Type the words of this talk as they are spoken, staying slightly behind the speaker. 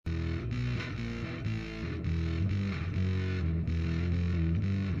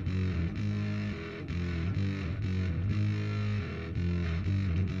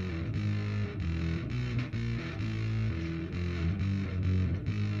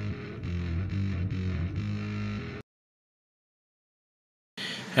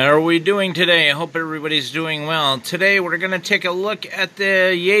How are we doing today? I hope everybody's doing well. Today we're going to take a look at the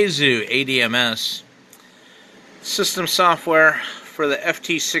Yaesu ADMS system software for the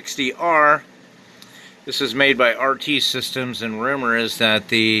FT60R. This is made by RT Systems, and rumor is that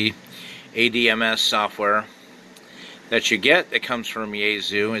the ADMS software that you get that comes from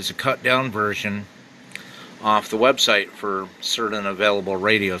Yaesu is a cut down version off the website for certain available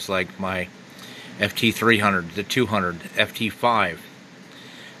radios like my FT300, the 200, FT5.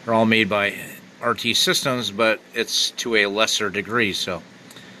 They're all made by RT Systems, but it's to a lesser degree. So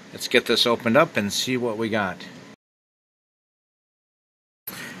let's get this opened up and see what we got.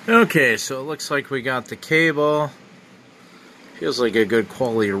 Okay, so it looks like we got the cable. Feels like a good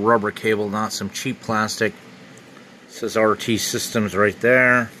quality rubber cable, not some cheap plastic. It says RT Systems right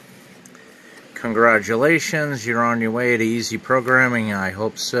there. Congratulations, you're on your way to easy programming. I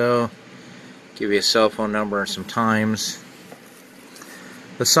hope so. Give you a cell phone number and some times.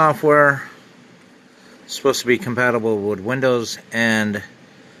 The software is supposed to be compatible with Windows and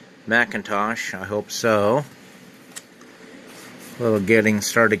Macintosh. I hope so. A little getting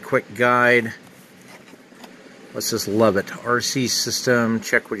started quick guide. Let's just love it. RC system,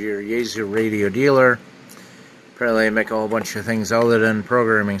 check with your Yaesu radio dealer. Apparently they make a whole bunch of things other than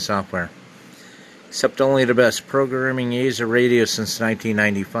programming software. Except only the best. Programming Yaesu radio since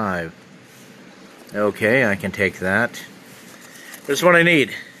 1995. Okay, I can take that. Here's what I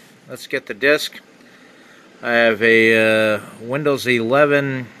need. Let's get the disk. I have a Windows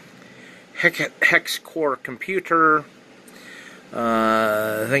 11 hex core computer.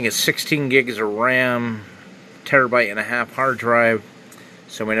 I think it's 16 gigs of RAM, terabyte and a half hard drive.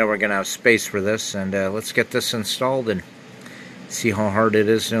 So we know we're going to have space for this. And let's get this installed and see how hard it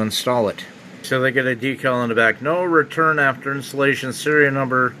is to install it. So they get a decal on the back. No return after installation. Serial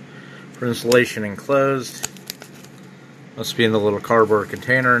number for installation enclosed. Must be in the little cardboard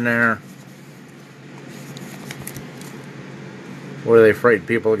container in there. What are they afraid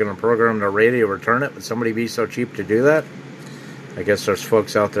people are going to program the radio, return it? Would somebody be so cheap to do that? I guess there's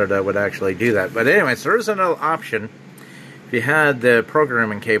folks out there that would actually do that. But anyways, there is another option. If you had the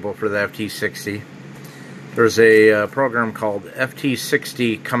programming cable for the FT60, there's a program called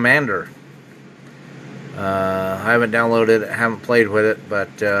FT60 Commander. I haven't downloaded it, haven't played with it,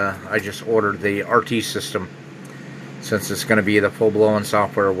 but I just ordered the RT system, since it's going to be the full-blown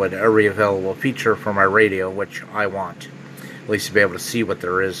software with every available feature for my radio, which I want. At least to be able to see what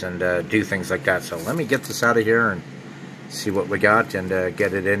there is and do things like that. So let me get this out of here and see what we got and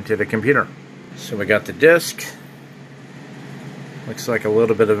get it into the computer. So we got the disk. Looks like a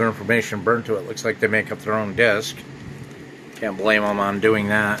little bit of information burned to it. Looks like they make up their own disk. Can't blame them on doing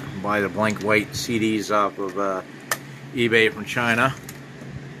that. Buy the blank white CDs off of eBay from China.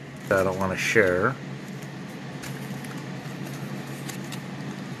 I don't want to share.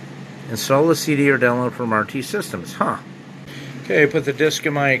 Install the CD or download from RT Systems. Okay, put the disc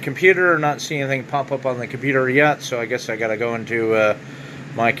in my computer. Not seeing anything pop up on the computer yet, so I guess I gotta go into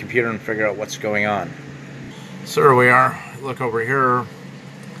my computer and figure out what's going on. So here we are. Look over here.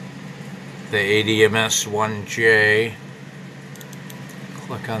 The ADMS 1J.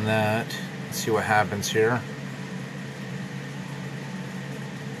 Click on that. Let's see what happens here.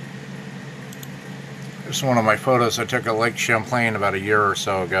 Here's one of my photos I took at Lake Champlain about a year or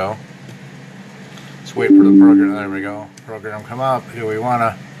so ago. Let's wait for the program. There we go. Program come up. Do we want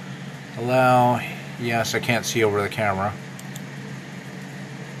to allow? Yes, I can't see over the camera.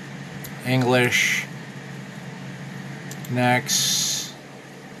 English. Next.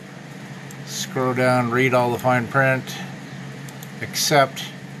 Scroll down, read all the fine print. Accept.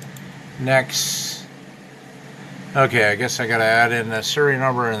 Next. Okay, I guess I got to add in the serial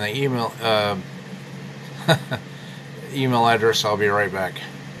number and the email email address. I'll be right back.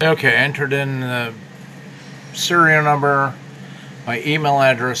 Okay, entered in the serial number, my email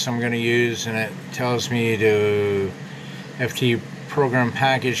address I'm going to use, and it tells me to FT program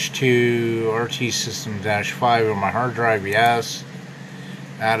package to RT system -5 on my hard drive. Yes.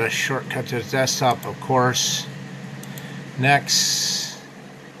 Add a shortcut to the desktop, of course. Next.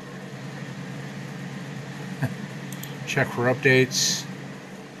 Check for updates.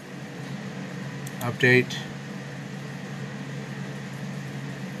 Update.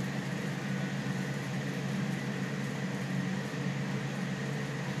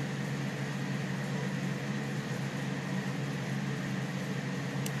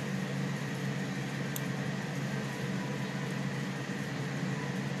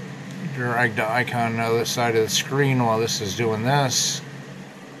 Drag the icon on the other side of the screen while this is doing this.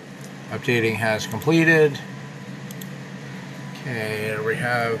 Updating has completed. Okay, here we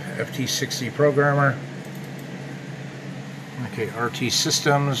have FT60 Programmer. Okay, RT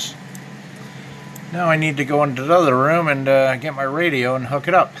Systems. Now I need to go into the other room and get my radio and hook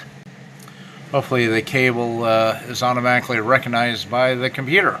it up. Hopefully the cable is automatically recognized by the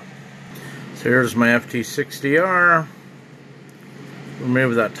computer. So here's my FT60R.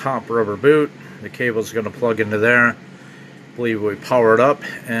 Remove that top rubber boot. The cable's going to plug into there. I believe we power it up,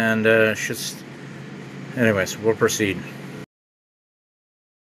 and anyways, we'll proceed.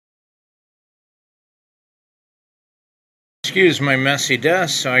 Excuse my messy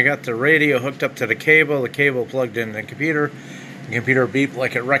desk. So I got the radio hooked up to the cable plugged in the computer. The computer beeped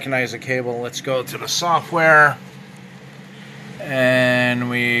like it recognized the cable. Let's go to the software. And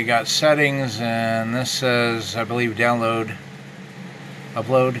we got settings, and this says, I believe, download,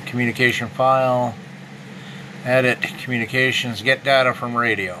 upload, communication file, edit, communications, get data from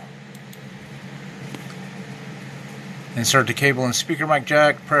radio. Insert the cable in speaker mic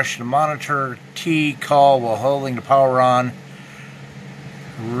jack, press the monitor T call while holding the power on.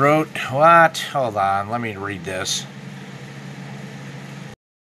 What? Hold on, let me read this.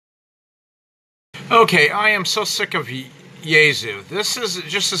 Okay, I am so sick of Yaesu. This is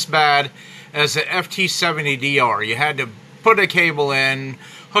just as bad as the FT60R. You had to put a cable in,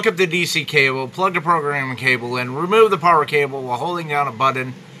 hook up the DC cable, plug the programming cable in, remove the power cable while holding down a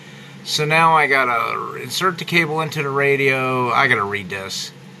button. So now I gotta insert the cable into the radio. I gotta read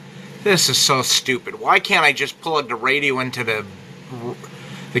this. This is so stupid. Why can't I just plug the radio into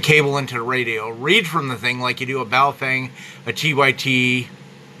the cable into the radio, read from the thing like you do a Baofeng, a TYT,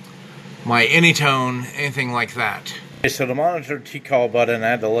 my Anytone, anything like that. Okay, so the monitor T-call button, I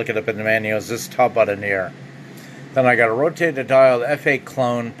had to look it up in the manual, is this top button here. Then I got to rotate the dial, the F8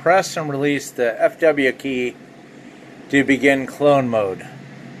 clone, press and release the FW key to begin clone mode.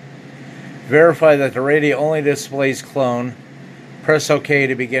 Verify that the radio only displays clone. Press OK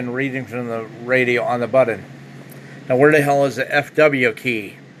to begin reading from the radio on the button. Now where the hell is the FW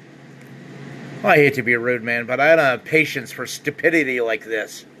key? Well, I hate to be a rude man, but I don't have patience for stupidity like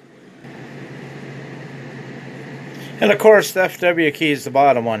this. And of course, the FW key is the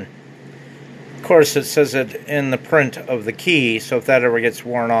bottom one. Of course, it says it in the print of the key, so if that ever gets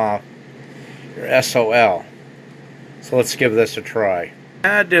worn off, you're SOL. So let's give this a try. I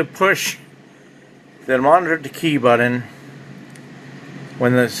had to push the monitor to key button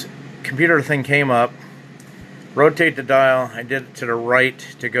when this computer thing came up. Rotate the dial. I did it to the right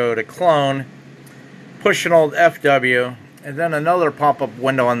to go to clone. Push an old FW, and then another pop-up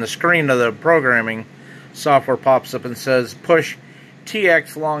window on the screen of the programming software pops up and says push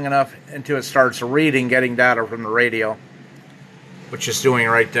TX long enough until it starts reading, getting data from the radio, which it's doing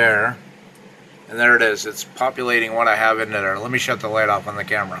right there. And there it is. It's populating what I have in there. Let me shut the light off on the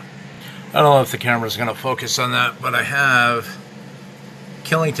camera. I don't know if the camera's going to focus on that, but I have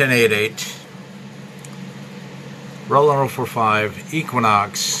Killington 88, Roller 045,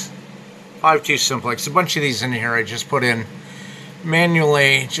 Equinox, 5.2 Simplex. A bunch of these in here I just put in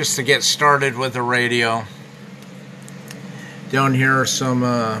manually just to get started with the radio. Down here some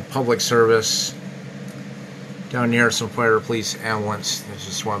public service. Down here some fire, police, ambulance that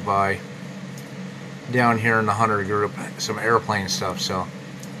just went by. Down here in the 100 group some airplane stuff. So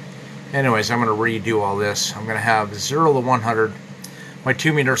anyways, I'm going to redo all this. I'm going to have 0 to 100, my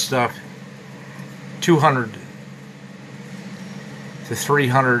 2-meter stuff, 200 to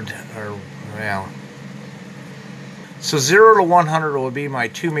 300, or well, so 0 to 100 will be my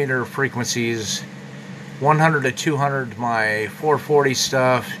 2-meter frequencies, 100 to 200 my 440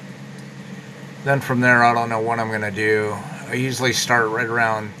 stuff. Then from there I don't know what I'm going to do. I usually start right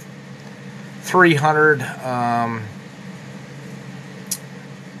around 300.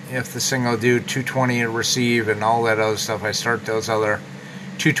 If this thing will do 220 to receive and all that other stuff, I start those other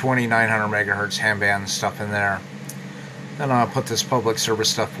 220, 900 megahertz handband stuff in there. Then I'll put this public service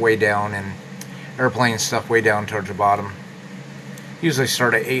stuff way down and airplane stuff way down towards the bottom. Usually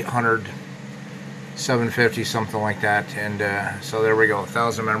start at 800, 750, something like that. And so there we go,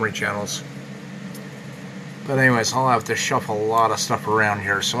 1,000 memory channels. But anyways, I'll have to shuffle a lot of stuff around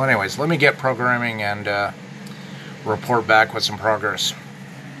here. So anyways, let me get programming and report back with some progress.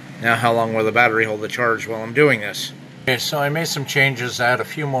 Now, how long will the battery hold the charge while I'm doing this? Okay, so I made some changes. I had a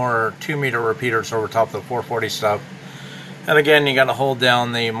few more 2-meter repeaters over top of the 440 stuff. And again, you got to hold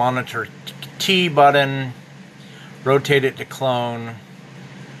down the monitor T button, rotate it to clone,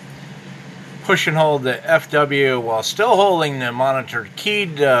 push and hold the FW while still holding the monitor key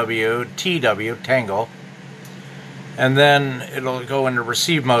TW, tango, and then it'll go into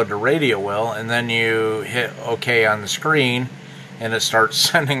receive mode, the radio will, and then you hit OK on the screen and it starts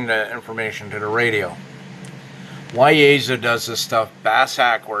sending the information to the radio. Why Yaesu does this stuff bass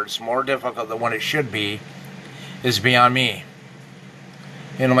backwards, more difficult than what it should be, is beyond me.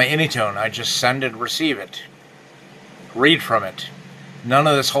 my Anytone. I just send it, receive it, read from it. None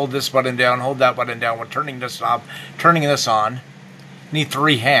of this hold this button down, hold that button down. We're turning this off, turning this on. Need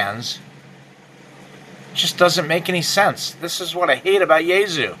 3 hands. It just doesn't make any sense. This is what I hate about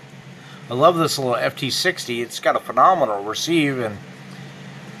Yaesu. I love this little FT60. It's got a phenomenal receive and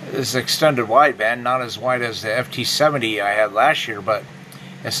it's extended wideband, not as wide as the FT70 I had last year, but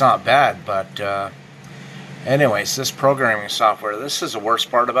it's not bad. But anyways, this programming software, this is the worst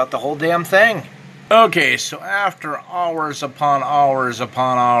part about the whole damn thing. Okay, so after hours upon hours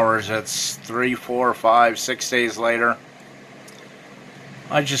upon hours, it's 3, 4, 5, 6 days later,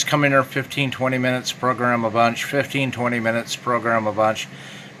 I just come in here 15-20 minutes, program a bunch, 15-20 minutes, program a bunch,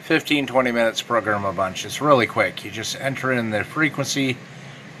 15-20 minutes, program a bunch. It's really quick. You just enter in the frequency,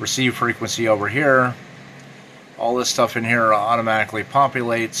 receive frequency over here. All this stuff in here automatically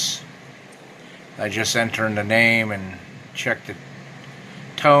populates. I just enter in the name and check the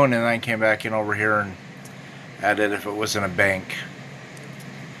tone, and then I came back in over here and added if it was in a bank.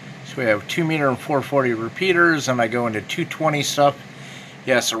 So we have 2 meter and 440 repeaters, and I go into 220 stuff.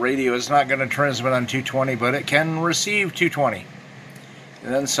 Yes, a radio is not going to transmit on 220, but it can receive 220.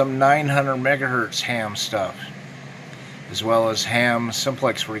 And then some 900 megahertz ham stuff, as well as ham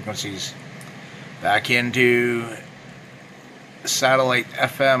simplex frequencies. Back into satellite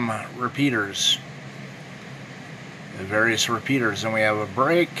FM repeaters, the various repeaters. And we have a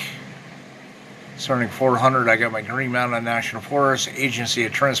break. Starting 400, I got my Green Mountain National Forest, Agency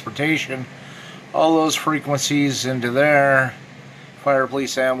of Transportation, all those frequencies into there. Fire,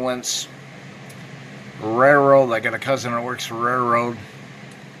 police, ambulance, railroad. I got a cousin that works for railroad.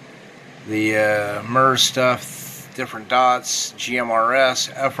 The MERS stuff, different dots,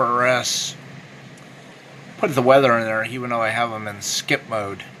 GMRS, FRS. Put the weather in there, even though I have them in skip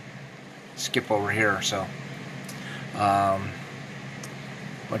mode. Skip over here, so.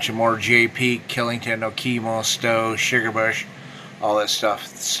 Bunch of more JP, Killington, Okemo, Stowe, Sugarbush, all that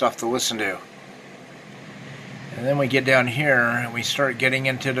stuff to listen to. And then we get down here and we start getting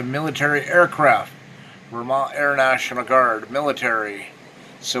into the military aircraft. Vermont Air National Guard, military,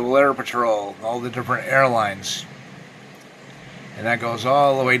 Civil Air Patrol, all the different airlines. And that goes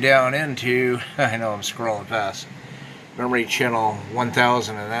all the way down into, I know I'm scrolling fast, Memory Channel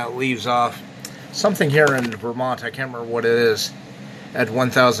 1000, and that leaves off something here in Vermont, I can't remember what it is, at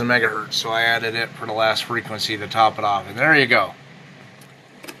 1000 megahertz. So I added it for the last frequency to top it off. And there you go.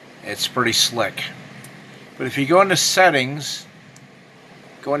 It's pretty slick. But if you go into settings,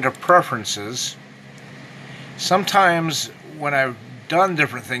 go into preferences, sometimes when I've done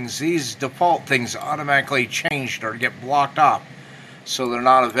different things, these default things automatically changed or get blocked off, so they're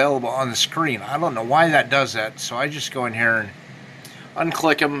not available on the screen. I don't know why that does that, so I just go in here and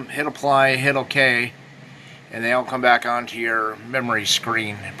unclick them, hit apply, hit OK, and they all come back onto your memory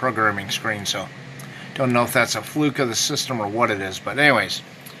screen, programming screen. So don't know if that's a fluke of the system or what it is, but anyways,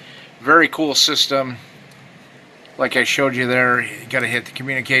 very cool system. Like I showed you there, you got to hit the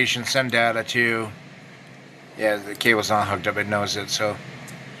communication, send data to. Yeah, the cable's not hooked up, it knows it. So,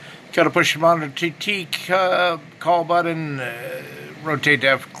 got to push the monitor to T call button, rotate to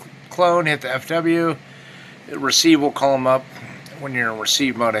F clone, hit the FW. Receive will call them up when you're in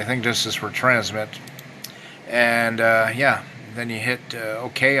receive mode. I think this is for transmit. And yeah, then you hit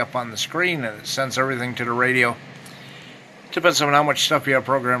OK up on the screen, and it sends everything to the radio. Depends on how much stuff you have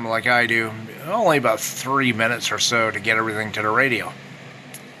programmed like I do. Only about 3 minutes or so to get everything to the radio.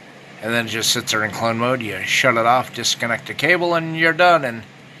 And then it just sits there in clone mode. You shut it off, disconnect the cable, and you're done. And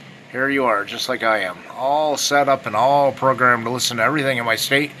here you are, just like I am. All set up and all programmed to listen to everything in my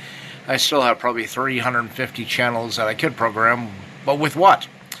state. I still have probably 350 channels that I could program. But with what?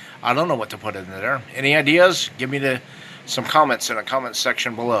 I don't know what to put in there. Any ideas? Give me some comments in the comment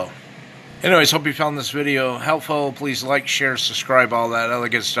section below. Anyways, hope you found this video helpful. Please like, share, subscribe, all that other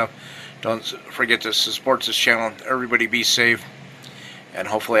good stuff. Don't forget to support this channel. Everybody be safe. And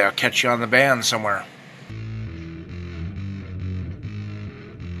hopefully I'll catch you on the band somewhere.